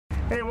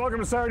Hey, welcome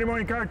to Saturday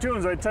Morning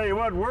Cartoons. I tell you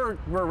what, we're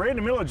right in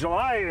the middle of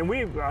July, and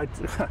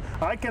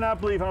I cannot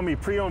believe how many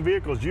pre-owned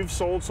vehicles you've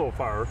sold so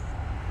far.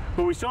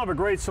 But we still have a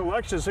great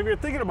selection. So if you're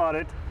thinking about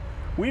it,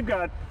 we've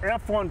got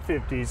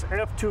F-150s,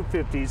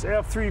 F-250s,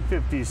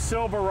 F-350s,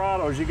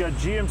 Silverados. You got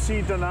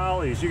GMC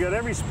Denali's. You got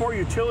every sport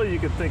utility you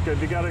can think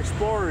of. You got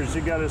Explorers.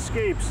 You got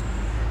Escapes.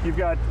 You've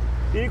got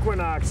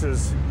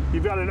Equinoxes.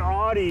 You've got an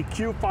Audi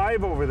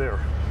Q5 over there.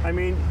 I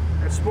mean,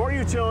 sport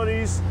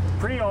utilities,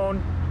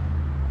 pre-owned.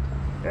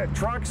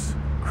 Trucks,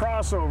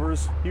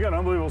 crossovers, you got an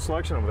unbelievable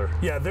selection over there.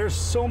 Yeah, there's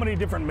so many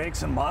different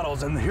makes and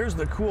models, and here's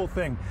the cool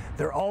thing.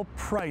 They're all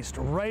priced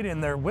right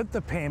in there with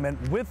the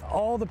payment, with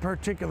all the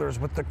particulars,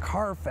 with the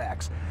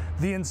Carfax,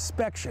 the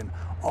inspection,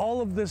 all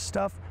of this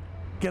stuff.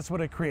 Guess what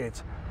it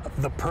creates?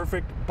 The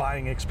perfect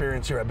buying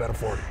experience here at Benna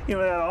Ford. You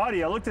know, that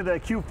Audi, I looked at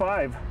that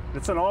Q5,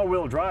 it's an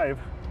all-wheel drive.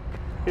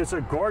 It's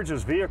a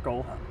gorgeous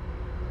vehicle.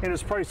 And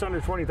it's priced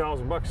under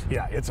 20,000 bucks.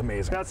 Yeah, it's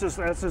amazing. That's just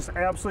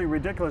absolutely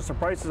ridiculous, the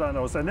prices on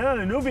those. And then on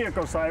the new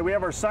vehicle side, we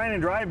have our sign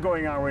and drive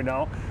going on right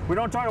now. We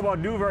don't talk about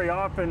new very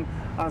often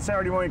on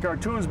Saturday Morning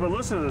Cartoons, but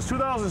listen to this.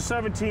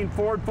 2017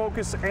 Ford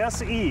Focus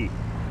SE,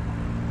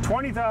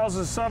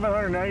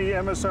 $20,790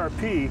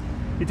 MSRP.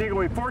 You take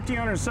away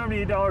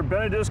 $1,478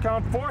 Benna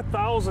discount,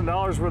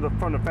 $4,000 worth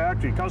from the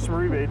factory, customer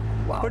rebate.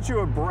 Wow. Puts you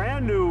a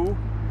brand new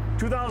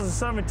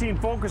 2017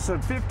 Focus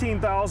at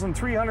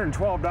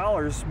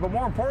 $15,312, but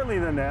more importantly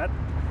than that,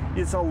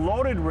 it's a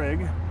loaded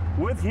rig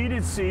with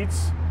heated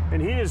seats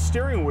and heated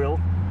steering wheel,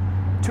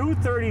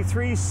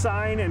 233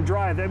 sign and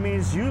drive. That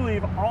means you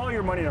leave all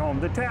your money at home.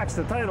 The tax,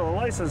 the title, the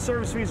license,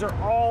 service fees are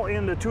all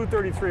in the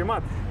 $233 a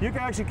month. You can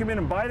actually come in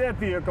and buy that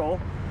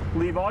vehicle,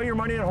 leave all your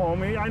money at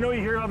home. I know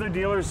you hear other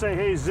dealers say,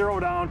 hey,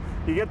 zero down.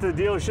 You get to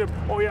the dealership,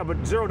 oh yeah,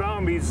 but zero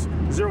down means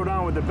zero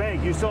down with the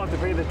bank. You still have to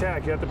pay the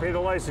tax, you have to pay the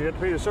license, you have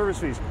to pay the service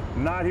fees.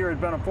 Not here at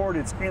Benna Ford,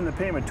 it's in the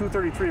payment,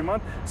 $233 a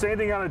month. Same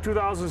thing on a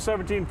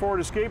 2017 Ford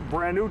Escape,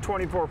 brand new,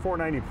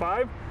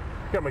 $24,495.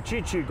 Got my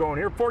cheat sheet going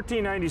here,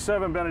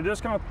 $1,497 Benna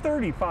discount,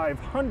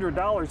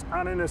 $3,500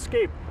 on an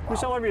Escape. We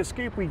sell every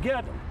Escape we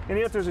get, and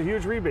yet there's a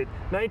huge rebate.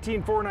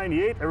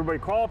 $19,498, everybody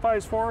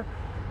qualifies for,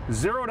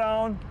 zero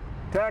down.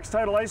 Tax,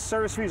 title, license,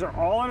 service fees are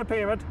all on a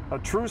payment, a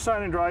true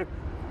sign and drive,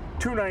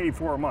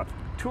 $294 a month.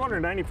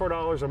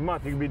 $294 a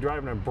month, you can be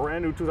driving a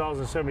brand new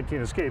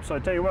 2017 Escape. So I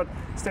tell you what,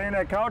 stay on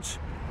that couch.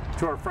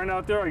 To our friend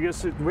out there, I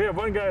guess we have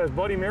one guy who has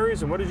Bloody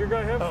Marys, and what does your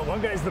guy have?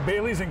 One guy's the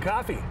Baileys and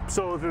coffee.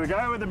 So the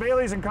guy with the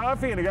Baileys and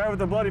coffee and the guy with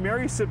the Bloody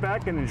Mary, sit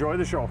back and enjoy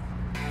the show.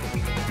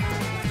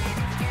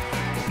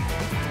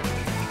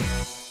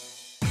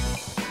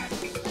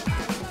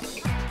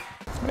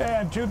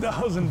 Man,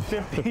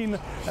 2015,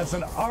 that's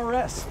an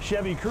RS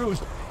Chevy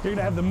Cruze. You're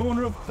gonna have the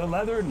moonroof, the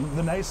leather,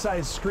 the nice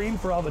size screen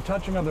for all the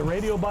touching of the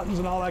radio buttons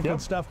and all that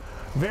good stuff.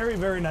 Very,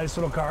 very nice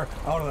little car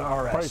out of the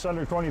RS. Price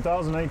under $20,000,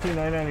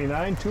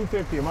 $19,999,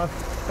 $250 a month.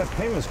 That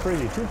payment's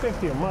crazy,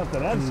 $250 a month,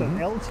 and that's an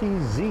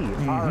LTZ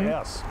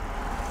RS.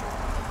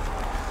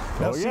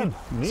 Now, see,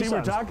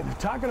 we're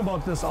talking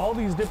about this, all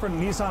these different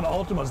Nissan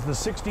Altimas, the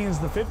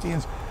 16s, the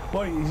 15s.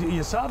 Boy,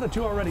 you saw the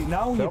two already.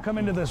 Now you come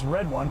into this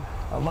red one,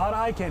 a lot of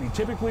eye candy.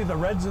 Typically the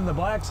reds and the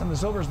blacks and the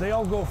silvers, they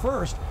all go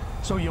first.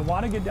 So you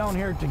want to get down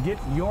here to get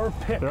your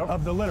pick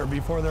of the litter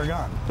before they're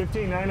gone.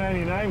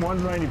 $15,999,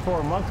 $194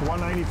 a month,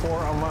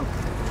 $194 a month.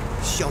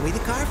 Show me the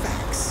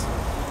Carfax.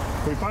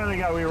 We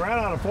ran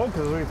out of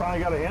Focuses. We finally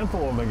got a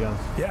handful of them again.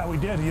 Yeah, we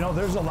did. You know,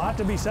 there's a lot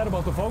to be said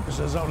about the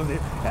Focuses out of the,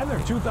 and they're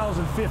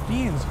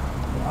 2015s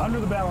under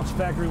the balanced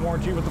factory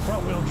warranty with the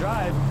front wheel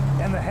drive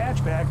and the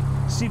hatchback.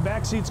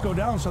 Back seats go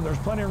down, so there's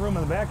plenty of room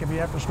in the back if you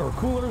have to store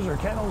coolers or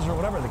kennels or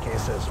whatever the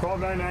case is.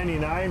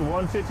 $12,999,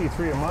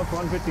 $153 a month,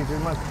 $153 a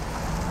month.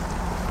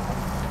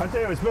 I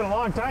tell you, it's been a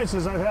long time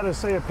since I've had to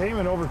say a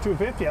payment over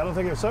 $250. I don't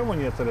think I've said one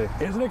yet today.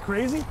 Isn't it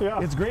crazy?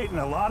 Yeah. It's great, and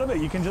a lot of it,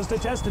 you can just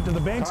attest it to the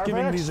banks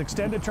giving these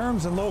extended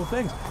terms and low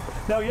things.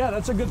 Now, yeah,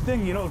 that's a good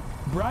thing. You know,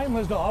 Brian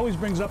Lisdell always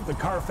brings up the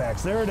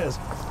Carfax. There it is,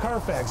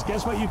 Carfax.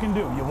 Guess what you can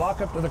do? You walk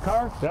up to the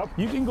car,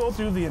 you can go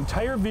through the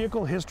entire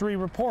vehicle history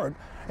report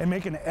and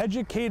make an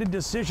educated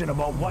decision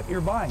about what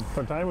you're buying.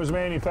 From time it was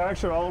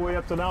manufactured all the way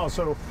up to now.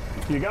 So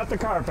you got the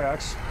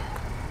Carfax,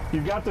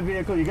 you've got the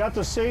vehicle, you got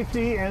the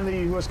safety and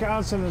the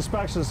Wisconsin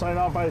inspection signed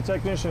off by the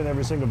technician in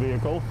every single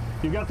vehicle.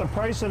 You've got the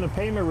price and the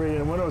payment rate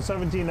in window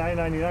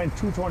 $17,999,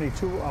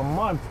 $222 a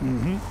month.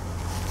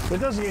 It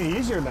doesn't get any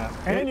easier than that.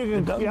 And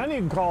you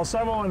can call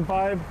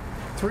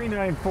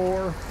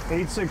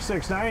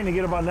 715-394-8669 to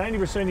get about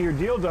 90% of your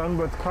deal done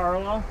with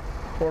Carla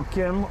or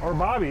Kim or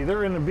Bobby.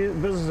 They're in the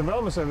business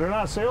development center. They're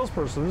not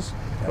salespersons,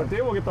 but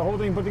they will get the whole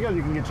thing put together.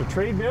 You can get your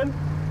trade bid.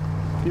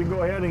 You can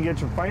go ahead and get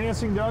your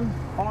financing done,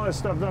 all that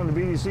stuff done to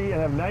BDC, and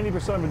have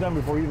 90% of it done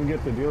before you even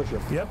get to the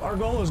dealership. Yep, our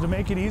goal is to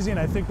make it easy, and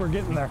I think we're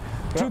getting there.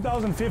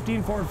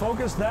 2015 Ford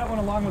Focus, that one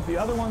along with the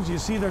other ones, you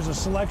see there's a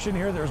selection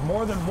here. There's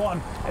more than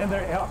one, and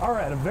they are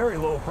at a very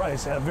low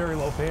price, at very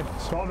low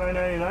payments.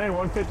 $12,999,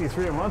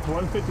 $153 a month,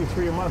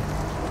 $153 a month.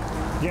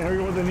 Again, here we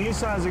go with the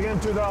Nissans again,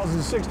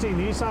 2016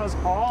 Nissans,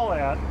 all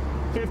at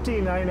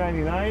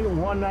 $15,999,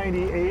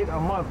 $198 a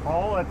month,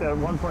 all at that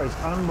one price.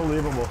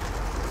 Unbelievable.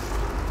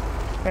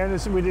 And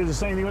we did the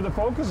same thing with the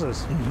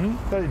Focuses.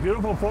 Those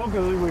beautiful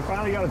Focuses, we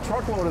finally got a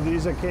truckload of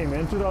these that came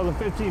in.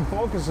 2015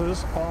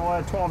 Focuses, all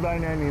at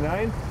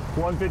 $12,999,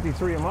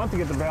 $153 a month to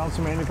get the balance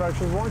of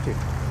manufacturer's warranty.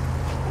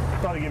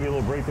 Thought I'd give you a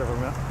little break there for a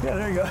minute. Yeah,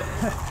 there you go.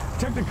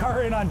 Took the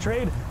car in on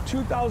trade,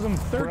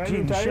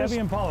 2013 Chevy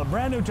Impala.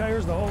 Brand new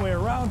tires the whole way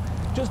around.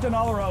 Just an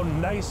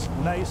all-around nice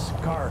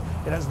car.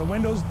 It has the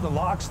windows, the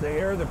locks, the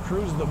air, the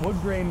cruise, the wood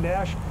grain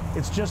dash.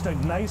 It's just a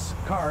nice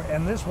car,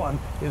 and this one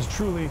is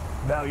truly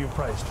value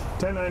priced.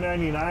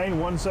 $10,999,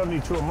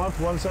 $172 a month,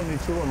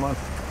 $172 a month.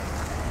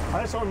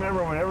 I just don't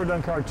remember when I ever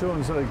done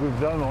cartoons like we've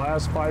done in the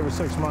last 5 or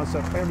 6 months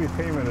that every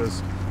payment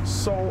is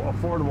so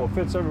affordable. It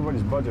fits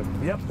everybody's budget.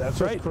 Yep, that's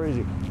it's right.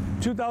 Crazy.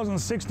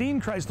 2016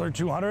 Chrysler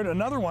 200,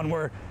 another one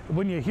where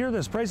when you hear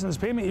this price and this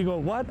payment, you go,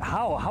 what?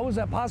 How is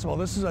that possible?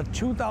 This is a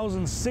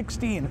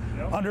 2016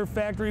 under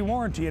factory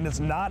warranty, and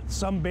it's not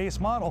some base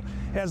model.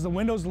 It has the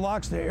windows, the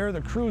locks, the air, the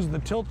cruise, the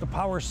tilt, the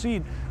power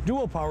seat,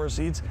 dual power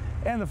seats,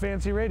 and the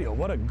fancy radio.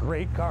 What a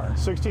great car.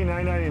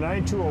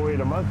 $16,999,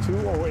 $208 a month,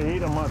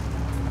 $208 a month.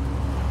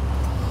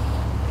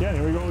 Yeah,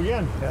 here we go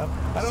again. Yep.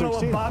 I don't know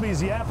what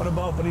Bobby's yapping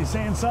about, but he's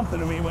saying something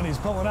to me when he's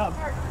pulling up.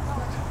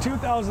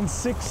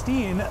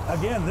 2016,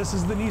 again, this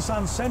is the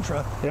Nissan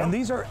Sentra, and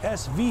these are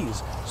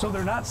SVs, so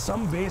they're not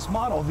some base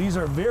model. These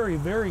are very,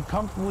 very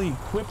comfortably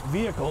equipped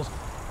vehicles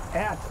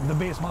at the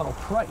base model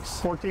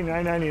price.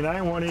 $14,999,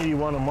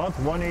 $181 a month,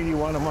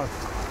 $181 a month.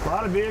 A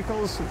lot of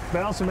vehicles,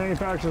 balance of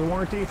manufacturer's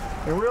warranty,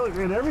 and really,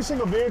 in every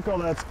single vehicle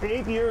that's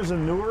 8 years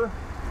and newer,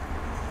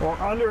 or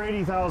under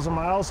 80,000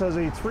 miles, has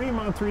a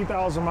 3-month,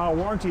 3,000 mile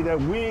warranty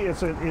that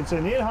it's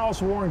an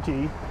in-house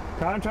warranty,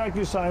 contract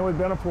you sign with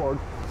Benna Ford,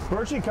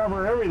 virtually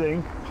cover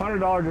everything, $100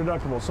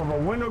 deductible. So if a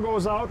window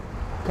goes out,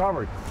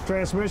 covered.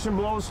 Transmission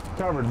blows,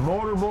 covered.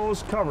 Motor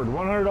blows, covered.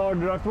 $100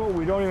 deductible,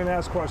 we don't even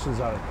ask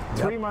questions on it.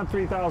 3-month,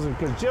 3,000,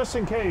 because just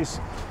in case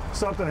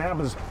something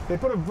happens, they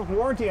put a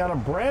warranty on a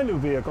brand new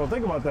vehicle.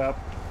 Think about that.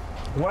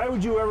 Why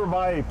would you ever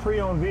buy a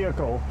pre-owned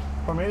vehicle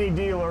from any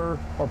dealer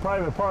or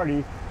private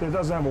party that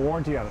doesn't have a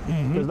warranty on it?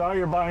 Because now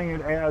you're buying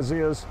it as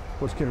is,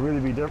 which can really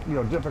be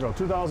difficult.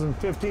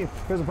 2015,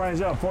 here's the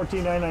price out,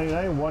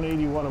 $14,999,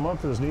 $181 a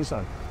month for this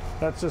Nissan.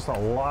 That's just a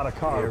lot of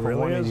car for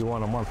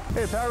 $181 a month.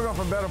 Hey, Pat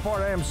from Benna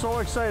Ford. I am so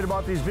excited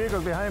about these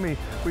vehicles behind me.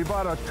 We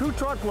bought 2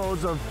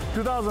 truckloads of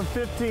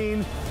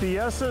 2015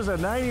 Fiestas at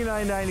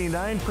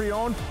 $99.99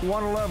 pre-owned,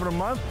 $111 a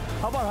month.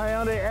 How about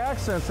Hyundai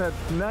Accents at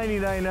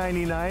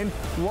 $99.99,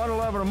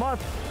 $111 a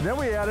month? Then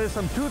we added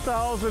some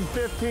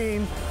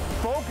 2015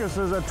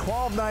 Focuses at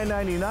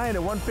 $12,999 at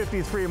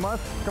 $153 a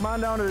month. Come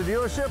on down to the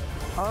dealership.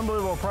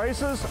 Unbelievable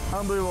prices,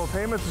 unbelievable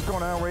payments is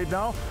going on right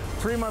now.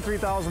 3-month,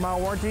 3,000 mile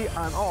warranty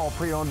on all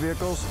pre-owned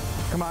vehicles.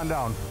 Come on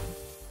down.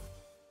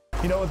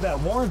 You know, with that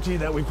warranty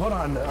that we put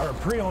on our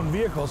pre-owned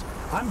vehicles,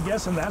 I'm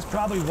guessing that's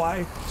probably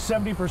why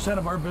 70%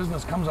 of our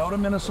business comes out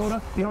of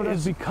Minnesota,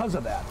 is because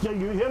of that. Yeah,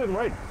 you hit it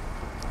right.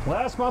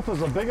 Last month was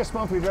the biggest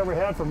month we've ever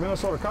had for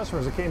Minnesota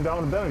customers that came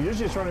down to Benna.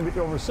 Usually it's trying to be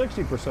over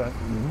 60%,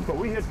 but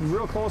we hit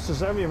real close to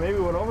 70, maybe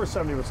went over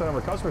 70% of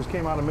our customers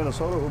came out of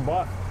Minnesota who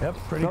bought. Yep,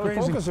 pretty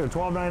crazy. Focus here,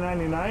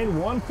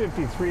 $12,999,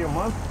 $153 a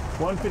month,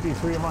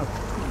 $153 a month.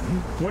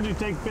 When do you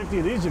take 50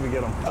 of these if you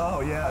get them? Oh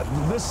yeah,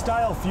 this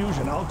style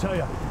Fusion, I'll tell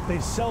you, they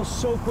sell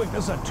so quick.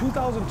 This is a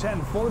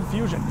 2010 Ford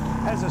Fusion.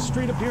 Has a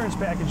street appearance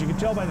package. You can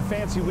tell by the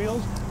fancy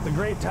wheels, the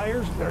great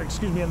tires,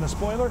 and the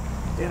spoiler.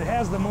 It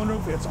has the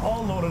moonroof. It's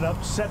all loaded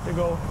up, set to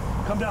go.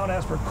 Come down and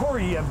ask for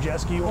Corey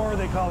Yevgeski, or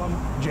they call him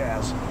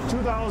Jazz.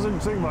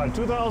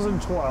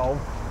 2012.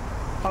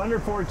 Under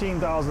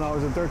 $14,000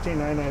 at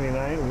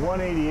 $13,999,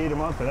 $188 a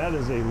month, and that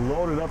is a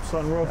loaded up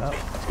sunroof.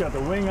 It's got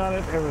the wing on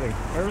it, everything.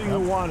 Everything you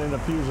want in the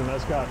Fusion,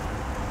 that's got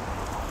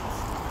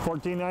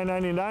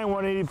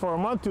 $14,999, $184 a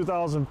month,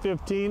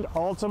 2015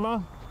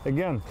 Altima.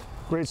 Again,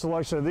 great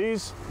selection of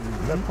these.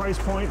 That price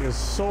point is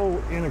so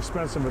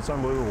inexpensive, it's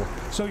unbelievable.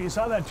 So you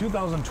saw that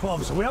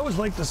 2012. So we always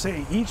like to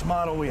say each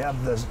model we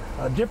have this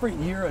a different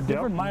year, a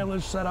different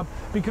mileage setup,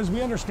 because we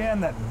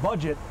understand that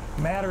budget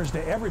matters to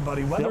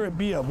everybody, whether it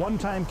be a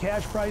one-time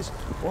cash price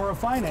or a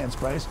finance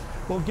price.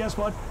 Well, guess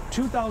what?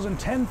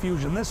 2010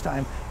 Fusion this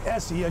time,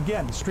 SE,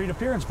 again, street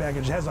appearance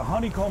package, has a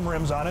honeycomb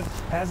rims on it,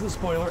 has the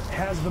spoiler,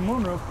 has the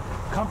moonroof,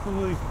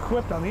 comfortably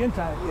equipped on the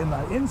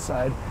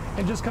inside,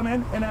 and just come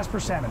in and ask for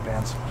salmon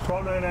pants.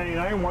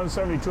 $12,999,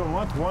 $172 a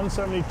month,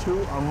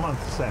 $172 a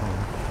month salmon.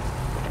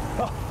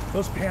 Oh,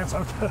 those pants,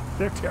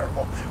 they're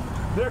terrible.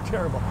 They're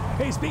terrible.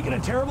 Hey, speaking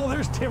of terrible,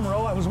 there's Tim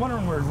Rowe. I was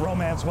wondering where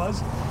Romance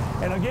was.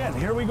 And again,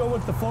 here we go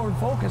with the Ford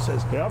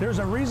Focuses. There's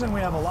a reason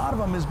we have a lot of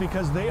them, is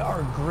because they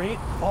are great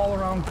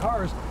all-around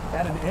cars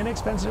at an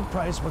inexpensive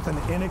price with an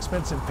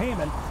inexpensive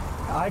payment.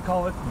 I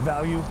call it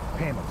value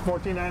payment.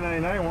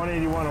 $14,999,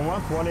 $181 a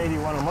month,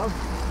 $181 a month.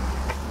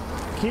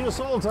 Key to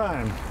sold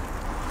time.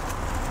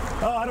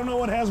 Oh, I don't know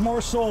what has more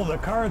soul, the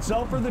car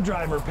itself or the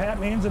driver. Pat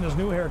Maines and his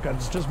new haircut.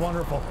 It's just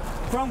wonderful.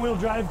 Front wheel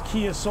drive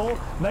Kia Soul.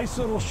 Nice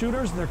little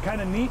shooters. They're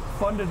kind of neat,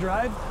 fun to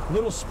drive,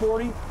 little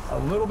sporty, a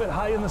little bit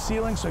high in the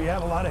ceiling, so you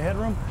have a lot of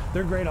headroom.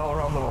 They're great all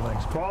around little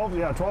things.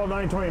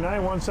 12,929,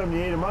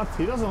 178 a month.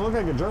 He doesn't look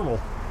like a gerbil.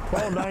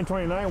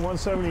 12,929,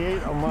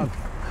 178 a month.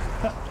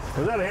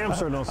 Is that a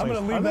hamster? No, I'm going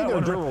to leave that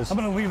one. I'm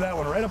going to leave that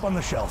one right up on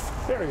the shelf.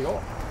 There you go.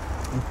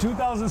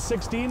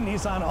 2016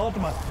 Nissan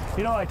Altima.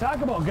 You know, I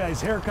talk about guys'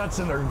 haircuts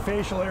and their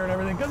facial hair and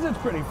everything because it's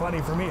pretty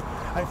funny for me.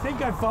 I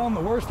think I found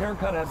the worst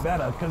haircut at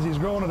Benna because he's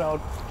growing it out.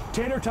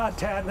 Tater tot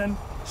tattening,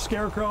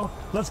 scarecrow.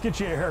 Let's get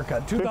you a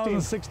haircut.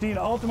 2016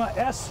 Altima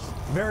S,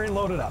 very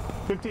loaded up.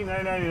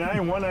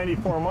 15,999,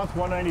 194 a month,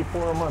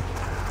 194 a month.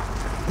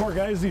 Poor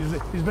guys,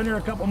 he's been here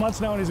a couple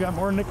months now and he's got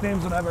more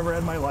nicknames than I've ever had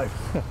in my life.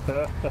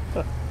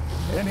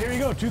 And here you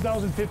go,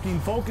 2015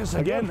 Focus.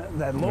 Again,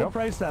 that low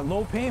price, that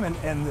low payment,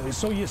 and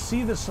so you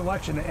see the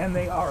selection, and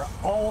they are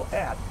all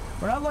at.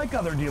 We're not like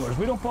other dealers.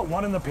 We don't put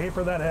one in the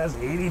paper that has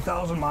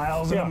 80,000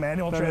 miles and a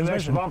manual transmission. The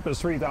next bump is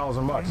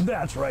 3,000 bucks.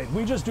 That's right.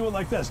 We just do it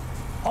like this.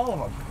 All of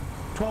them.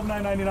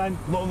 $12,999,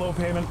 low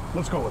payment.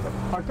 Let's go with it.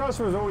 Our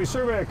customers, when we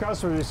survey our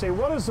customers, they say,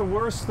 what is the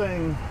worst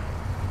thing,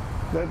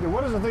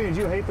 what is the thing that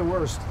you hate the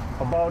worst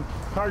about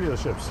car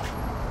dealerships?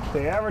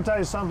 They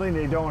advertise something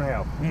they don't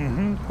have.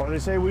 Or they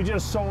say, we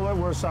just sold it,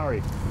 we're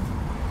sorry.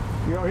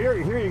 You know, here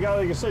you got,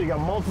 like I said, you got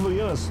multiple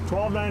units,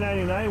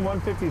 $12,999,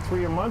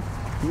 $153 a month.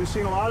 You've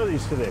seen a lot of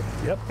these today.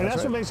 Yep. And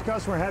that's what makes the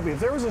customer happy. If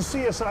there was a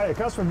CSI, a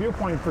customer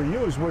viewpoint for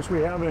use, which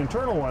we have an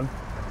internal one,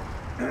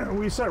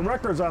 we set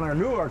records on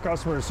our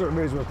customer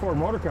surveys with Ford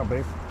Motor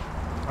Company.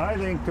 I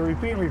think the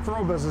repeat and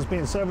referral business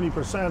being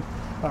 70%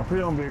 on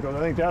pre-owned vehicles, I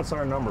think that's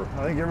our number.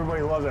 I think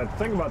everybody loves that.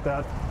 Think about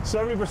that.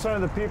 70%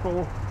 of the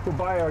people who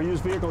buy our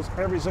used vehicles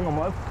every single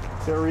month,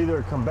 they're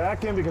either come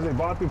back in because they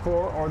bought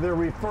before, or they're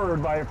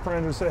referred by a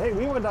friend who said, hey,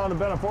 we went down to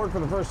Benna Ford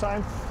for the first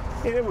time,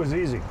 and it was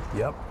easy.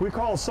 Yep. We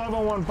called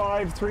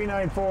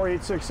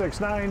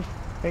 715-394-8669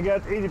 and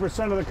got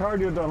 80% of the car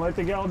deal done, like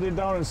the gal did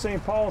down in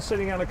St. Paul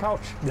sitting on a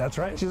couch. That's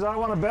right. She says, I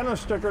want a Benna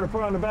sticker to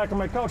put on the back of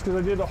my couch because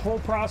I did the whole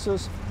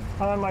process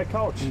on my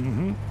couch.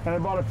 And I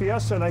bought a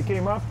Fiesta and I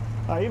came up.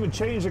 I even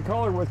changed the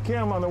color with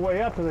Kim on the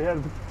way up because I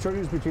had to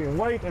choose between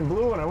white and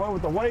blue, and I went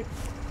with the white,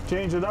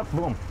 changed it up,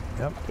 boom.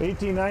 Yep.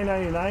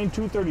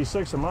 $18,999,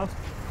 $236 a month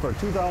for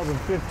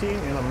 2015 in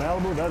a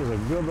Malibu. That is a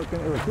good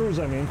looking, or a Cruise,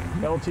 I mean,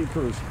 LT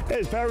Cruise. Hey,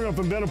 it's Pat Roush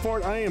from Benna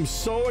Ford. I am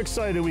so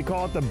excited. We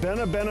call it the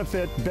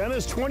Benna'sBenefit.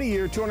 Benna's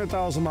 20-year,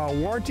 200,000-mile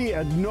warranty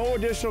at no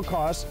additional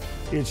cost.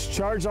 It's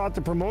charged out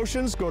the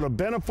promotions. Go to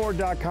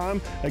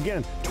Benna'sFord.com.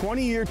 Again,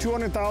 20-year,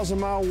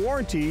 200,000-mile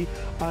warranty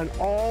on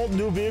all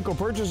new vehicle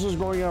purchases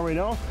going on right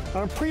now.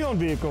 On pre-owned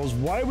vehicles,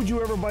 why would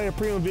you ever buy a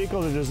pre-owned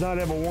vehicle that does not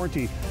have a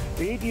warranty?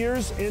 8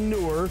 years and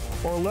newer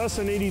or less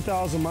than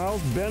 80,000 miles.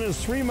 Benna's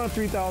 3-month,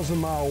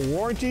 3,000-mile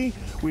warranty.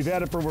 We've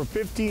had it for over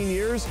 15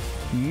 years.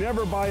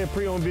 Never buy a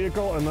pre-owned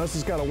vehicle unless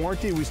it's got a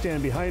warranty. We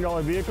stand behind all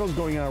our vehicles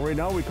going on right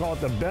now. We call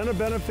it the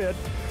Benna'sBenefit.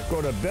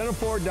 Go to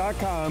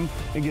Benna'sFord.com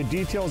and get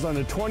details on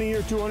the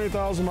 20-year,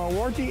 200,000-mile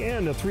warranty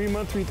and the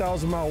 3-month,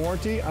 3,000-mile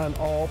warranty on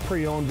all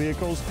pre-owned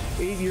vehicles,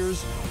 8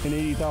 years and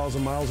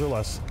 80,000 miles or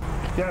less.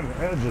 Again,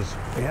 edges.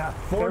 Yeah,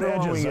 Ford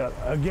edges.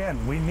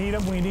 Again, we need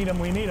them, we need them,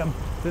 we need them.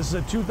 This is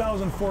a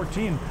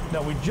 2014.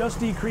 Now, we just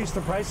decreased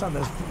the price on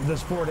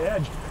this Ford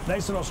Edge.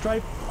 Nice little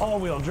stripe,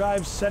 all-wheel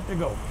drive, set to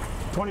go.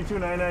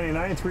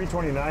 $22,999,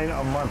 $329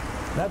 a month.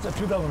 That's a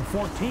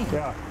 2014.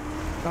 Yeah.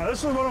 Now,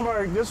 this is one of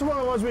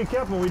the ones we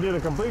kept when we did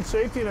a complete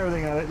safety and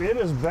everything on it. It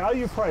is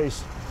value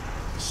priced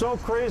so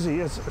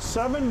crazy. It's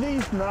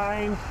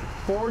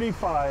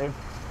 $79.45,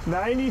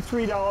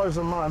 $93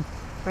 a month.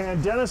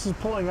 And Dennis is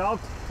pulling out.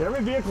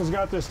 Every vehicle's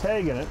got this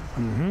tag in it.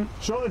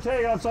 Show the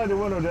tag outside the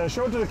window, Dennis.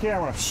 Show it to the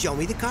camera. Show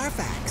me the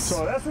Carfax.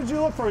 So that's what you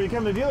look for. You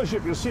come to the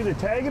dealership, you'll see the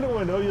tag in the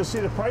window, you'll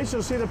see the price,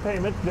 you'll see the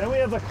payment. Then we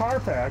have the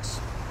Carfax.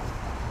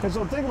 And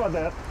so think about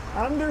that.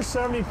 Under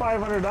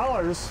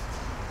 $7,500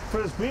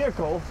 for this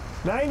vehicle,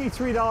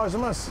 $93 a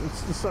month.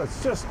 It's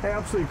just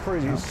absolutely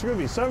crazy. It's going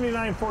to be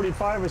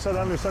 $79.45. We said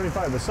under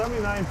 75, but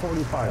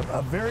 $79.45.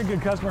 A very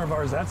good customer of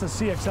ours. That's a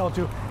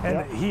CXL2,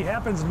 and he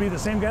happens to be the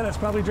same guy that's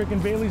probably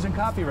drinking Baileys and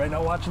coffee right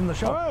now watching the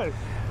show. All right.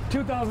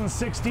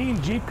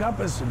 2016 Jeep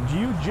Compass.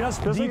 You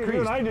just decreased.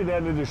 You and I did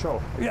that in the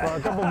show. Yeah. A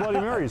couple of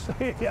Bloody Marys.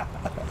 Yeah.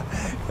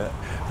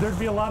 There'd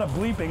be a lot of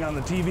bleeping on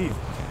the TV.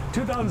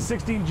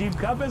 2016 Jeep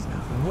Compass,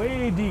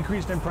 way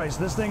decreased in price.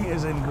 This thing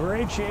is in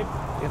great shape.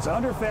 It's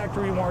under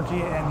factory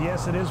warranty, and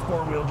yes, it is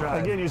 4-wheel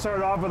drive. Again, you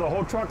started off with a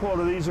whole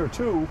truckload of these or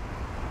two,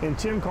 and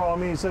Tim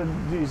called me and said,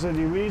 we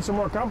need some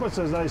more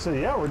Compasses. And I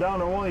said, yeah, we're down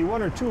to only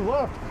 1 or 2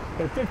 left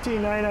at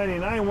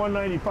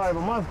 $15,999, $195 a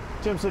month.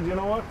 Tim said, you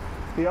know what?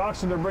 The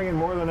auction, are bringing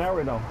more than that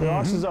right now. The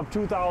auction's up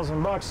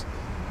 $2,000.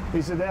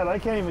 He said, Dad, I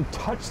can't even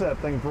touch that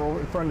thing for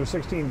under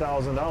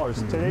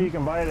 $16,000. Today you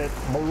can buy it at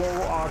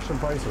below auction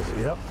prices.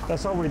 Yep.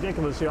 That's how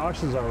ridiculous the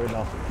auctions are right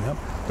now. Yep.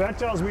 That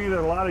tells me that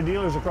a lot of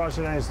dealers across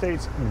the United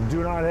States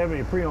do not have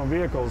any pre-owned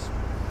vehicles.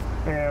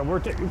 and we're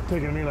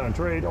taking them in on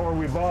trade, or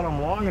we bought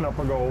them long enough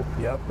ago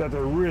that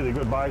they're really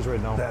good buys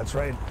right now. That's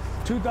right.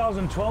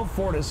 2012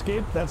 Ford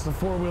Escape, that's the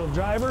four-wheel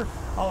driver,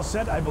 all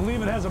set. I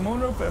believe it has a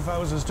moonroof. If I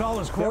was as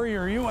tall as Corey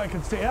or you, I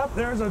could stay up.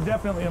 There's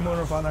definitely a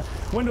moonroof on there.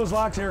 Windows,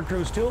 locks, air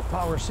cruise tilt,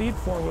 power seat,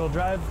 four-wheel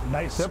drive,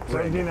 nice. Yep,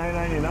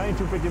 $17,999,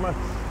 $250 a month.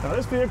 Now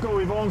this vehicle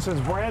we've owned since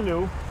brand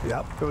new.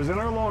 Yep. It was in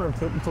our loaner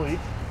fleet,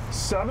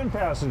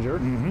 7-passenger,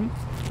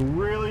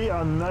 really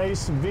a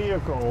nice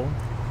vehicle.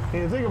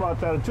 And you think about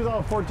that, a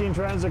 2014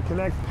 Transit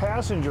Connect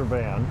passenger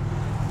van.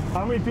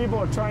 How many people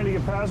are trying to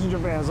get passenger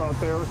vans out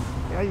there?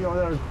 You know,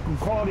 that are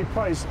quality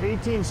price,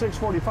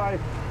 $18,645,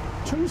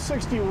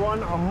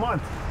 $261 a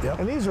month. Yep.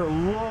 And these are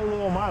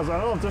low miles. I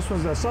don't know if this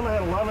was, some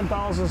had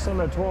 11,000, some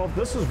had 12.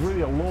 This is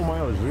really a low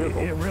mileage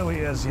vehicle. It really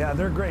is, yeah,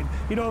 they're great.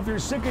 You know, if you're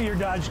sick of your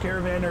Dodge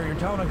Caravan or your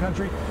Town and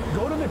Country,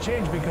 go to the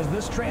change, because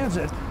this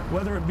Transit,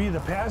 whether it be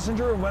the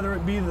passenger or whether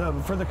it be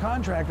for the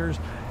contractors,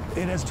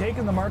 it has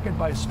taken the market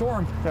by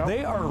storm. Yep.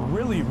 They are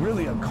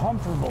really a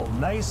comfortable,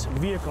 nice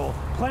vehicle,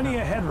 plenty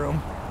of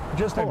headroom.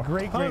 Just a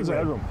great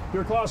headroom.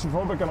 You're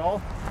claustrophobic and all,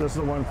 this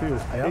is the one for you.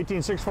 Yep.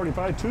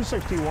 $18,645,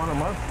 $261 a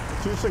month,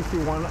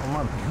 $261 a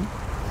month.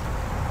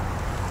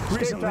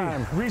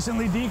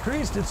 Recently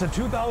decreased. It's a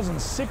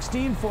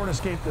 2016 Ford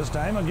Escape this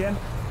time. Again,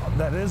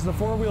 that is the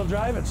four-wheel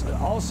drive. It's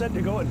all set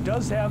to go. It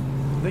does have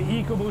the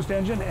EcoBoost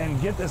engine, and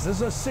get this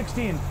is a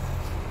 16.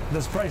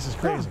 This price is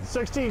crazy.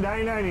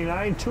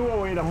 $16,999,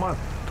 $208 a month.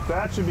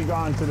 That should be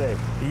gone today.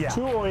 Yeah.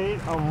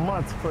 $208 a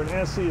month for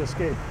an SC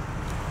Escape.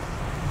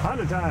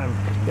 Honda time.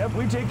 Yep,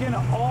 we take in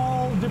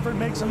all different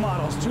makes and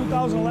models.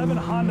 2011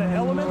 Honda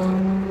Element.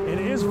 It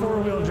is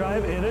four-wheel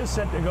drive. It is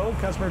set to go.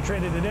 Customer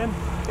traded it in.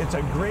 It's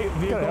a great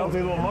vehicle. Got a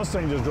healthy little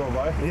Mustang just drove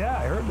by. Yeah,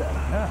 I heard that.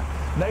 Yeah.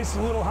 Nice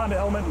little Honda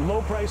Element,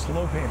 low price,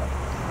 low payment.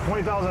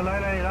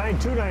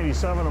 $20,999,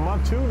 $297 a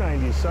month,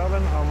 $297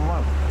 a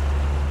month.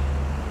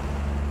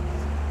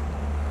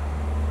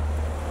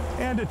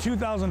 And a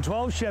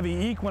 2012 Chevy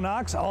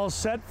Equinox, all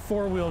set,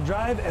 four-wheel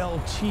drive,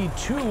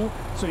 LT2,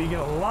 so you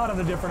get a lot of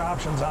the different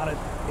options on it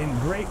in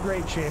great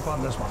shape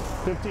on this one.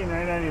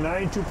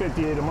 $15,999,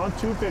 $258 a month,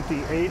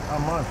 $258 a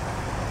month.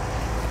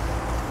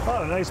 A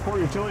lot of nice sport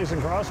utilities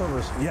and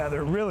crossovers. Yeah,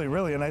 they're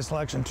really a nice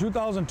selection.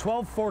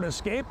 2012 Ford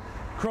Escape,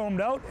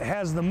 chromed out,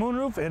 has the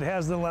moonroof, it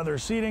has the leather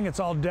seating, it's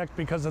all decked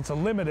because it's a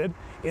limited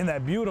in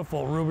that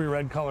beautiful ruby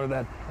red color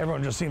that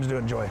everyone just seems to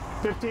enjoy.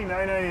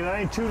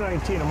 $15,999,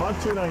 $219 a month,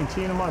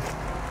 $219 a month.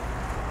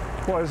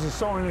 Boy, this is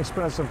so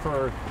inexpensive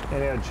for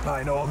an Edge.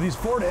 I know, these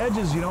Ford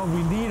Edges, you know,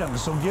 we need them,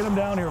 so get them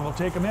down here, we'll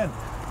take them in.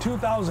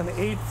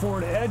 2008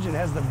 Ford Edge, it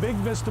has the big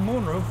Vista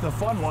moonroof, the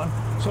fun one,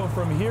 so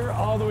from here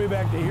all the way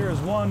back to here is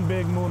one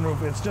big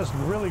moonroof. It's just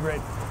really great.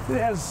 It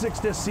has a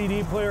 6-disc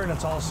CD player and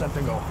it's all set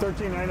to go.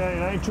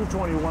 $13,999,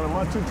 $221 a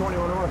month,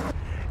 $221 a month.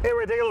 Hey,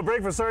 we're taking a little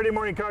break for Saturday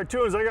morning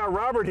cartoons. I got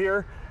Robert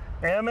here.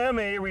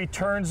 MMA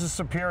returns to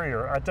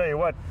Superior. I tell you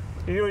what,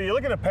 you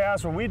look at the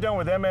past, what we've done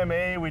with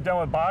MMA, we've done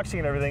with boxing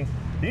and everything.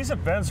 These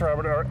events,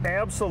 Robert, are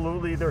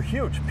absolutely, they're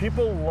huge.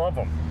 People love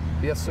them.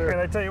 Yes, sir. And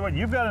I tell you what,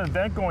 you've got an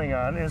event going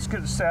on. It's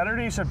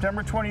Saturday,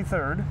 September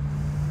 23rd,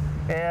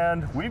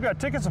 and we've got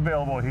tickets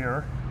available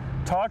here.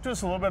 Talk to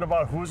us a little bit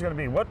about who's going to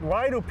be.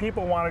 Why do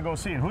people want to go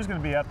see it? Who's going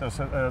to be at this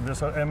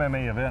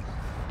MMA event?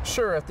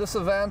 Sure. At this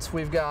event,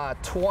 we've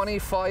got 20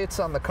 fights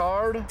on the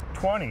card.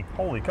 20.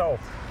 Holy cow.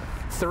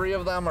 3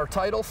 of them are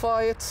title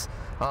fights.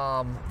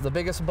 The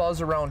biggest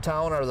buzz around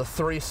town are the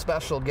 3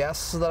 special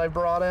guests that I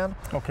brought in.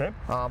 Okay.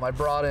 I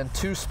brought in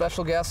 2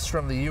 special guests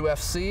from the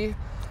UFC.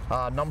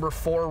 Number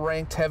 4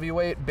 ranked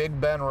heavyweight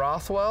Big Ben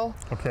Rothwell.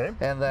 Okay.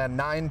 And then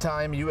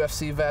 9-time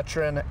UFC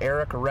veteran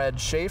Eric Red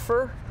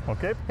Schaefer.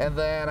 Okay. And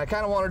then I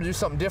kind of wanted to do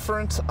something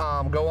different,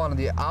 go on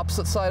the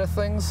opposite side of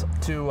things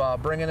to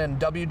bringing in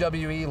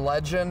WWE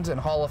legend and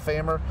Hall of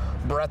Famer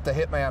Bret the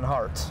Hitman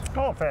Hart.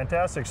 Oh,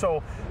 fantastic.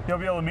 So you'll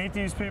be able to meet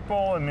these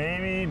people and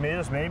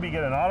maybe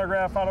get an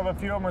autograph out of a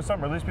few of them or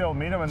something, or at least be able to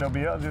meet them and they'll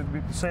be able to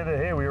say that,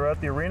 hey, we were at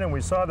the arena and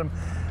we saw them.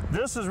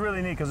 This is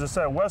really neat because it's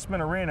at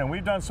Westman Arena, and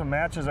we've done some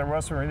matches at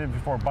Westman Arena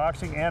before,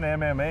 boxing and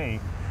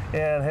MMA,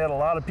 and had a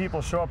lot of people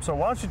show up. So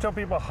why don't you tell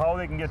people how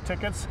they can get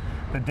tickets,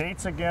 the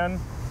dates again,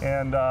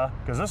 and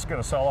because this is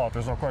going to sell out,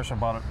 there's no question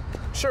about it.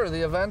 Sure,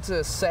 the event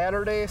is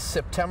Saturday,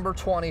 September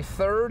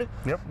 23rd,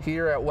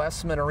 here at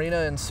Westman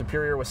Arena in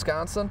Superior,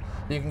 Wisconsin.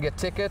 You can get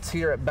tickets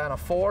here at Benna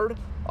Ford,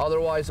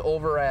 otherwise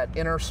over at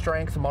Inner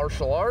Strength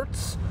Martial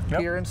Arts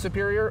here in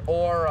Superior,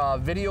 or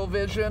Video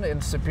Vision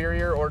in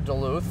Superior or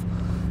Duluth.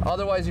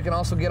 Otherwise, you can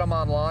also get them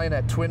online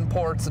at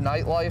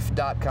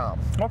twinportsnightlife.com.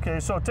 Okay,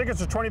 so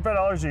tickets are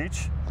 $25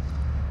 each.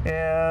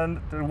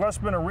 And the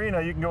Westman Arena,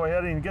 you can go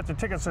ahead and get the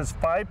tickets. It's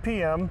 5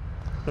 p.m.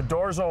 The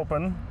doors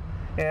open.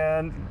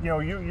 And you know,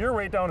 you're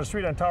right down the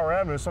street on Tower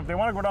Avenue. So if they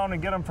want to go down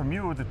and get them from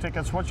you with the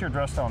tickets, what's your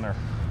address down there?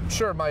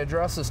 Sure, my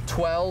address is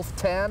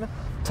 1210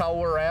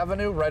 Tower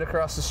Avenue, right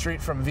across the street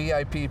from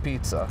VIP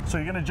Pizza. So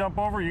you're going to jump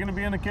over? You're going to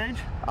be in the cage?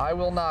 I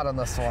will not on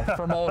this one.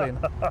 Promoting.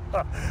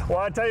 Well,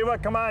 I tell you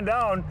what, come on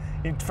down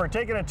for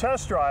taking a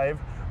test drive.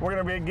 We're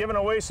going to be giving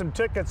away some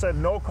tickets at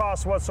no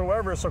cost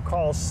whatsoever. So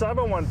call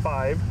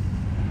 715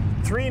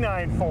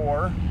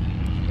 775-394-8669,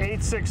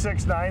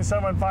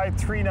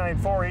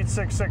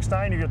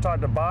 775-394-8669. You're going to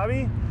talk to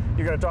Bobby,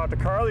 you're going to talk to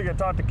Carl, you're going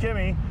to talk to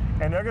Kimmy,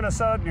 and they're going to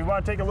set up, you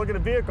want to take a look at the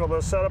vehicle,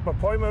 they'll set up an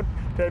appointment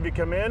to have you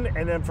come in,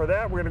 and then for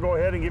that, we're going to go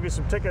ahead and give you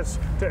some tickets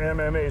to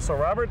MMA. So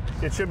Robert,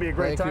 it should be a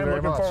great time.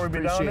 Looking forward to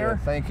be down there.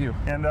 Thank you.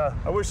 And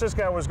I wish this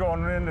guy was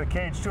going into the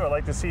cage too. I'd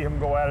like to see him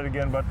go at it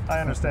again, but I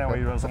understand why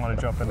he doesn't want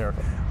to jump in there.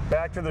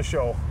 Back to the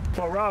show.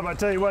 So Rob, I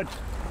tell you what,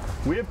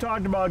 we have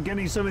talked about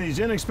getting some of these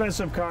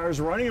inexpensive cars,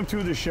 running them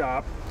through the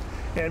shop,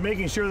 and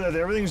making sure that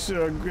everything's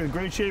in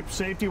great shape,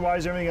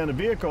 safety-wise, everything on the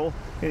vehicle.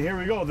 And here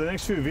we go, the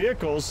next few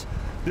vehicles.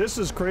 This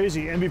is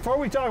crazy. And before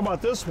we talk about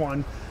this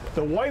one,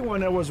 the white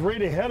one that was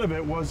right ahead of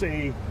it was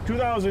a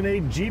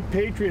 2008 Jeep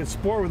Patriot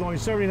Sport with only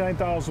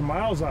 79,000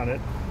 miles on it.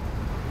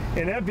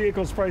 And that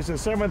vehicle's priced at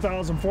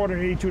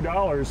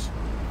 $7,482,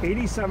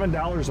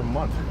 $87 a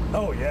month.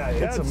 Oh yeah,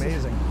 it's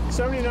amazing.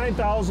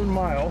 79,000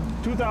 mile,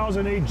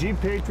 2008 Jeep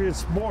Patriot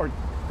Sport.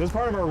 This is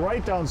part of our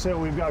write-down sale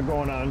we've got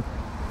going on.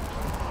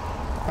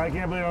 I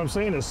can't believe what I'm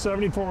saying, it's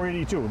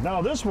 $7,482.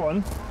 Now this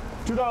one,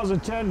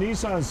 2010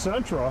 Nissan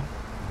Sentra,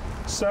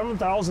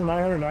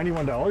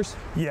 $7,991.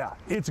 Yeah,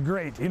 it's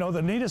great. You know,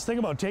 the neatest thing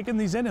about taking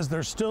these in is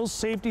they're still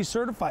safety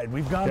certified.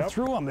 We've gone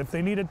through them. If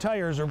they needed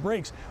tires or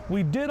brakes,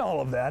 we did all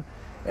of that.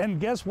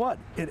 And guess what?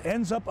 It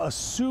ends up a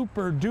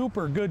super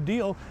duper good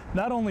deal.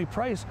 Not only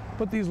price,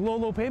 but these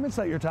low payments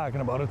that you're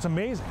talking about. It's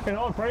amazing. And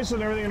all the prices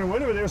and everything in the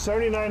winter, they're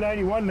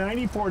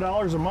 $79.91,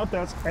 $94 a month.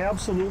 That's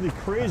absolutely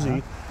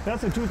crazy.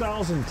 That's a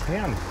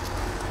 2010.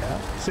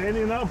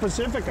 Sandy now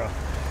Pacifica.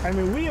 I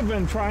mean, we have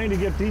been trying to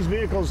get these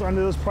vehicles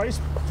under this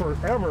price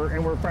forever,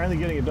 and we're finally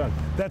getting it done.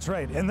 That's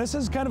right. And this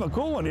is kind of a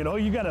cool one, you know.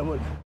 You got a,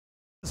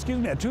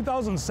 a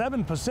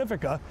 2007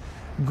 Pacifica,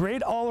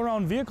 great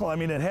all-around vehicle. I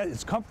mean,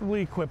 it's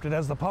comfortably equipped. It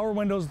has the power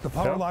windows, the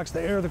power locks,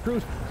 the air, the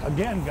cruise.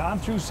 Again, gone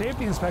through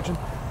safety inspection.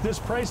 This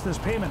price, this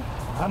payment,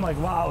 I'm like,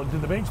 wow, did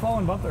the banks fall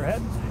and bump their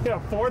head?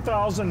 Yeah,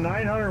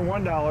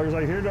 $4,901.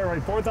 I hear that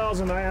right,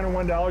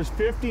 $4,901,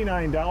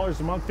 $59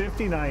 a month,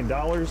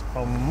 $59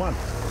 a month.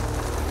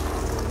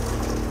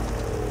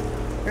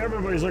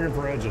 Everybody's looking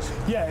for edges.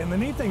 Yeah, and the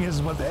neat thing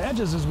is with the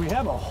edges is we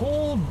have a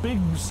whole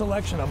big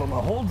selection of them, a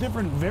whole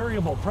different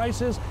variable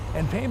prices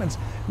and payments.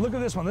 Look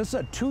at this one. This is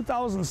a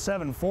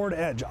 2007 Ford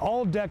Edge,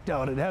 all decked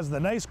out. It has the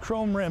nice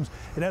chrome rims.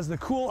 It has the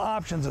cool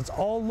options. It's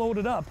all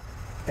loaded up,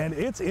 and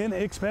it's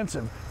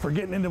inexpensive for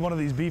getting into one of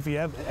these beefy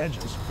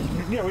edges.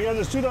 Yeah, we have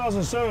this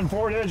 2007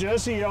 Ford Edge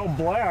SEL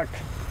Black.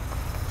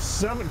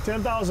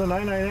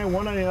 $10,999,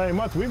 $199 a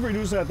month. We've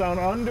reduced that down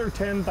under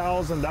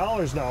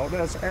 $10,000 now.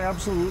 That's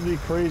absolutely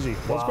crazy.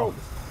 Wow. Let's go.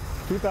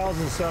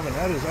 2007.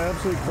 That is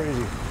absolutely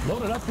crazy.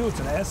 Loaded up too.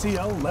 It's an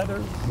SEL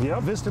leather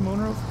Vista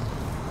moonroof.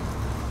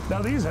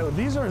 Now these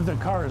are the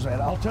cars, man.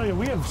 I'll tell you,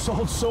 we have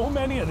sold so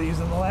many of these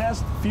in the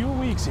last few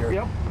weeks here.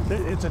 Yep.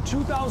 It's a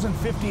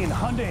 2015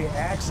 Hyundai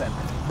Accent.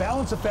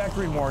 Balance of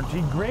factory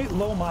warranty, great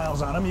low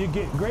miles on them. You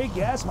get great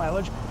gas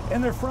mileage,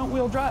 and they're front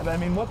wheel drive. I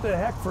mean, what the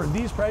heck for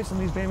these prices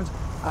and these payments?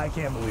 I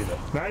can't believe it.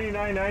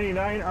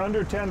 $99.99,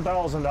 under $10,000,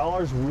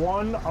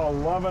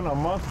 $111 a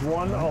month,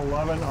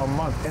 $111 a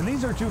month. And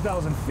these are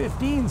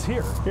 2015s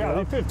here.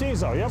 Yeah, the 15s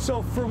though, yep.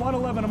 So for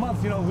 $111 a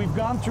month, you know, we've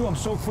gone through them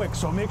so quick.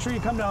 So make sure you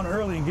come down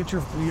early and get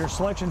your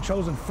selection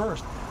chosen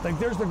first. Like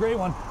there's the gray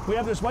one. We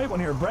have this white one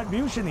here. Brett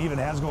Bushin even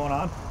has going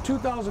on.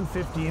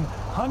 2015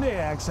 Hyundai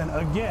Accent.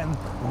 Again,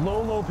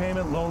 low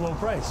payment, low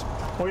price.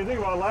 Well, you think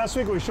about it, last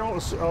week we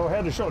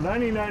had to show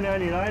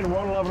 $99.99 and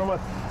 $111 a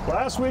month.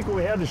 Last week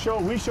we had to show,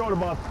 we showed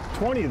about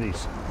 20 of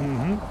these.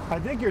 I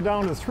think you're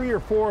down to 3 or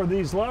 4 of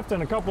these left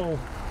and a couple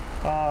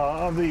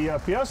of the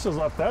Fiestas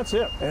left. That's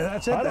it. And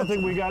that's it. I don't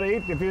think we got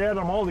 8. If you add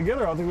them all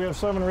together, I don't think we have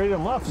 7 or 8 of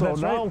them left. So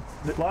that's now,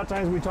 a lot of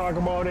times we talk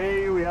about,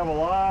 hey, we have a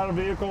lot of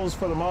vehicles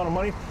for the amount of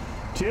money.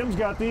 Tim's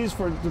got these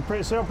for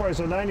the sale price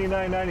of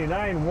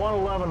 $99.99,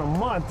 $111 a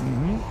month.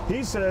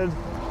 He said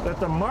that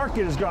the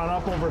market has gone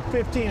up over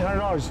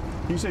 $1,500.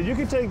 He said you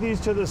can take these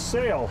to the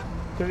sale,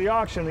 to the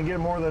auction, and get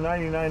more than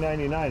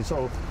 $99.99.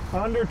 So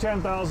under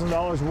 $10,000,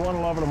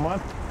 $111 a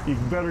month. You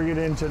better get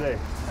in today.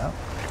 Yep.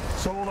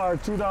 Sold our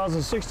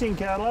 2016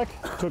 Cadillac,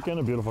 took in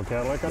a beautiful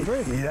Cadillac on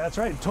trade. Yeah, that's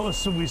right. So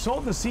we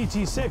sold the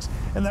CT6,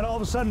 and then all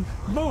of a sudden,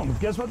 boom,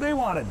 guess what they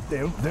wanted?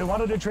 They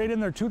wanted to trade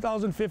in their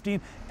 2015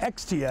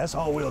 XTS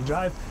all-wheel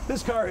drive.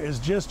 This car is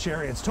just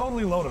cherry. It's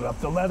totally loaded up.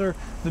 The leather,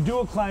 the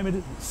dual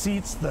climate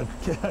seats, the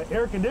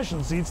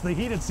air-conditioned seats, the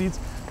heated seats,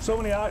 so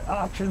many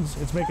options,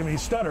 it's making me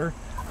stutter.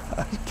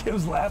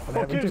 Kim's laughing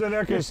at me. Kim's in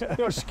there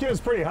because Kim's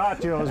pretty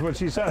hot, you know, is what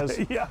she says.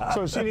 Yeah.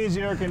 So she needs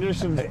the air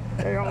conditioned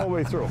all the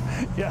way through.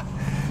 Yeah.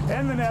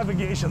 And the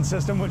navigation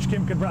system, which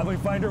Kim could probably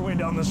find her way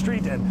down the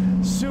street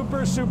in.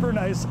 Super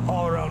nice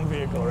all-around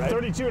vehicle, right?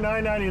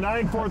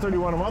 $32,999,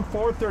 $431 a month,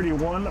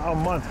 $431 a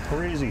month.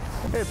 Crazy.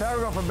 Hey, Pat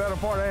from Benna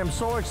Ford. I am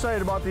so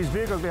excited about these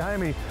vehicles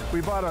behind me.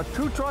 We bought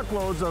 2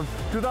 truckloads of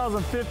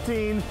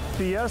 2015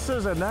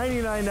 Fiestas at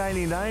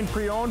 $99.99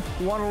 pre-owned,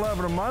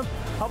 $111 a month.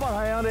 How about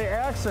Hyundai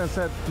Accents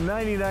at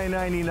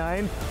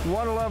 $99.99,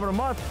 $111 a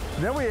month.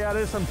 Then we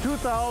added some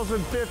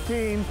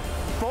 2015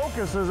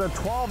 Focus is at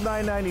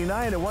 $12,999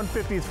 at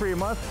 $153 a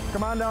month.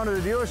 Come on down to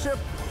the dealership.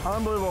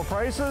 Unbelievable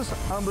prices,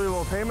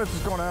 unbelievable payments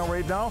is going on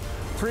right now.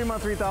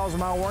 3-month,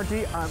 3,000-mile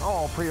warranty on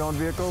all pre-owned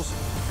vehicles.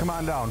 Come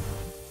on down.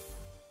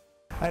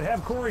 I'd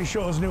have Corey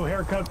show his new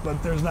haircut,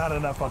 but there's not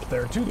enough up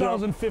there.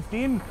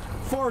 2015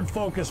 Ford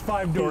Focus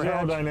 5-door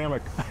hatch. Aerodynamic.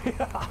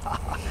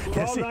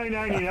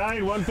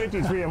 $12,999,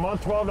 $153 a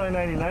month,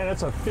 $12,999.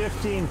 That's a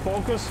 15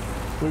 Focus.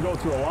 We go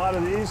through a lot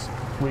of these.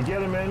 We get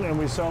them in and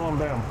we sell them.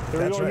 Bam.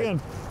 There you go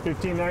again.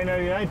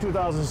 $15,999,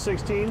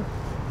 2016.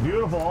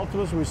 Beautiful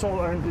Altimas. We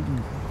sold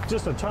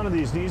just a ton of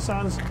these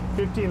Nissans.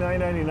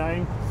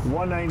 $15,999,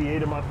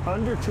 $198 a month,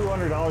 under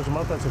 $200 a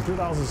month. That's a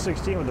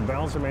 2016 with the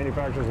balance of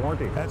manufacturer's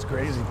warranty. That's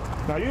crazy.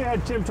 Now you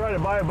had Tim try to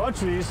buy a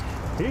bunch of these.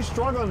 He's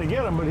struggling to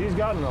get them, but he's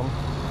gotten them.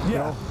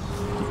 Yeah,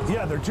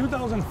 yeah, they're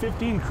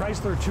 2015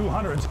 Chrysler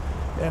 200s.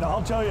 And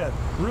I'll tell you,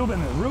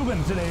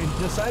 Ruben today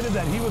decided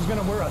that he was going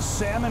to wear a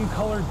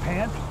salmon-colored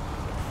pant.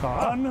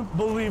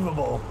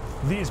 Unbelievable,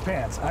 these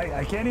pants.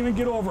 I can't even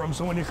get over them.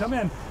 So when you come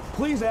in,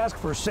 please ask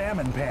for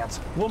salmon pants.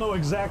 We'll know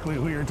exactly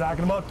who you're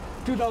talking about.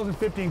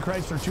 2015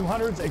 Chrysler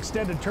 200s,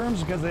 extended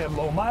terms because they have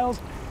low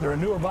miles. They're a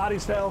newer body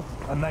style,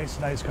 a nice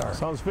car.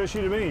 Sounds fishy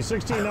to me.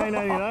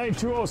 $16,999,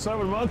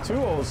 $207 a month,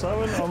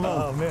 $207 a month.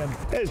 Oh, man.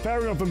 Hey, it's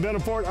Pat Reno from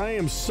Benna Ford. I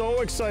am so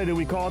excited.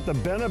 We call it the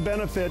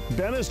Benna'sBenefit.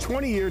 Benna's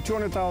 20-year,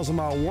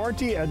 200,000-mile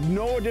warranty at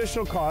no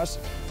additional cost.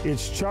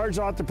 It's charged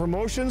out the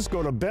promotions.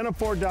 Go to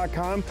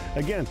Benna'sFord.com.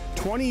 Again,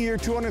 20-year,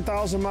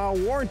 200,000-mile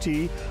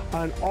warranty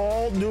on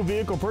all new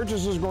vehicle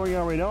purchases going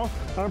on right now.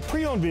 On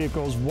pre-owned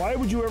vehicles, why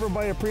would you ever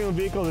buy a pre-owned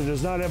vehicle that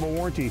does not have a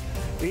warranty?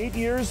 8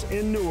 years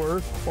and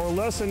newer or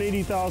less than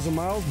 80,000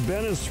 miles.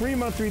 Benna's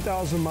 3-month,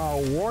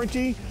 3,000-mile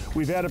warranty.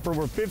 We've had it for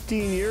over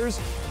 15 years.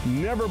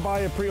 Never buy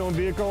a pre-owned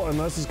vehicle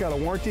unless it's got a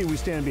warranty. We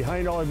stand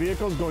behind all our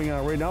vehicles going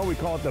on right now. We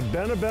call it the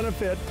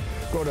Benna'sBenefit.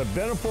 Go to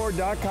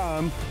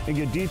Benna'sFord.com and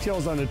get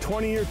details on the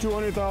 20-year,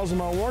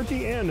 200,000-mile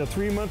warranty and the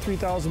 3-month,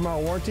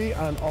 3,000-mile warranty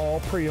on all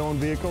pre-owned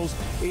vehicles,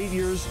 8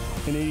 years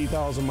and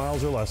 80,000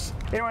 miles or less.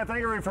 Anyway, thank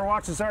you everybody for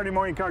watching Saturday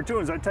Morning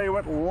Cartoons. I tell you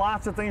what,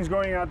 lots of things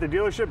going on at the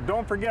dealership.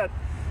 Don't forget,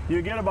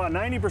 you get about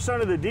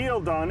 90% of the deal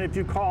done if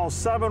you call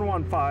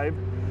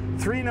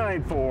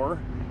 715-394-8669,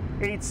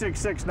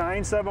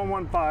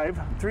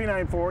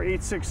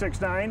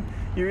 715-394-8669.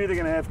 You're either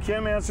going to have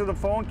Kim answer the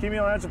phone, Kim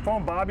will answer the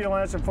phone, Bobby will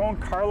answer the phone,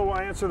 Carla will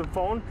answer the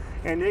phone,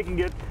 and they can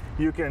get,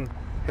 you can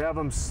have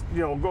them,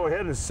 go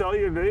ahead and sell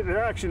you.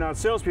 They're actually not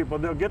salespeople.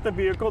 They'll get the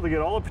vehicle, they get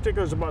all the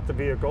particulars about the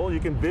vehicle. You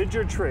can bid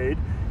your trade,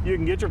 you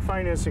can get your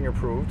financing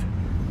approved.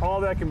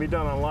 All that can be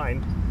done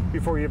online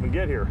before you even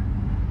get here.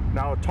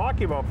 Now,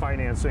 talking about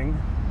financing,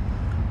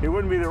 it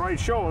wouldn't be the right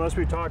show unless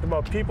we talked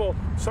about people.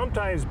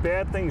 Sometimes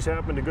bad things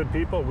happen to good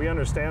people. We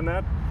understand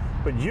that.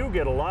 But you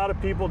get a lot of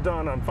people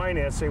done on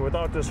financing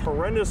without this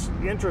horrendous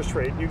interest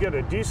rate. You get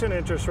a decent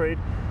interest rate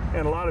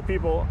and a lot of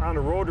people on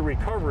the road to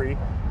recovery,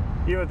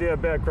 even if they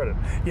have bad credit.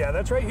 Yeah,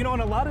 that's right. In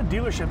a lot of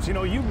dealerships,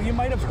 you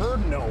might have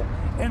heard no.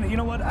 And you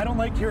know what? I don't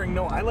like hearing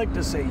no. I like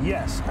to say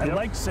yes. I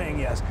like saying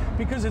yes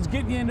because it's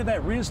getting you into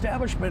that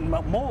reestablishment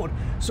mode.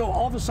 So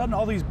all of a sudden,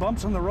 all these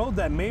bumps on the road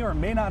that may or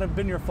may not have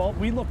been your fault,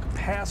 we look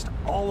past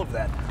all of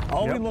that.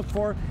 All we look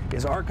for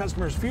is our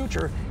customer's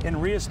future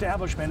in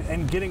reestablishment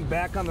and getting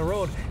back on the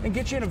road and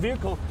get you in a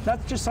vehicle,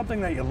 not just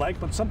something that you like,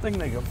 but something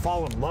that you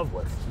fall in love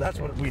with. That's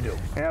what we do.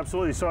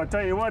 Absolutely. So I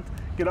tell you what,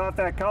 get off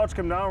that couch,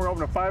 come down. We're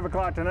open at 5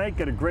 o'clock tonight.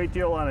 Get a great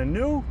deal on a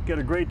new, get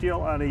a great deal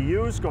on a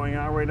used going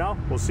on right now.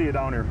 We'll see you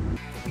down here.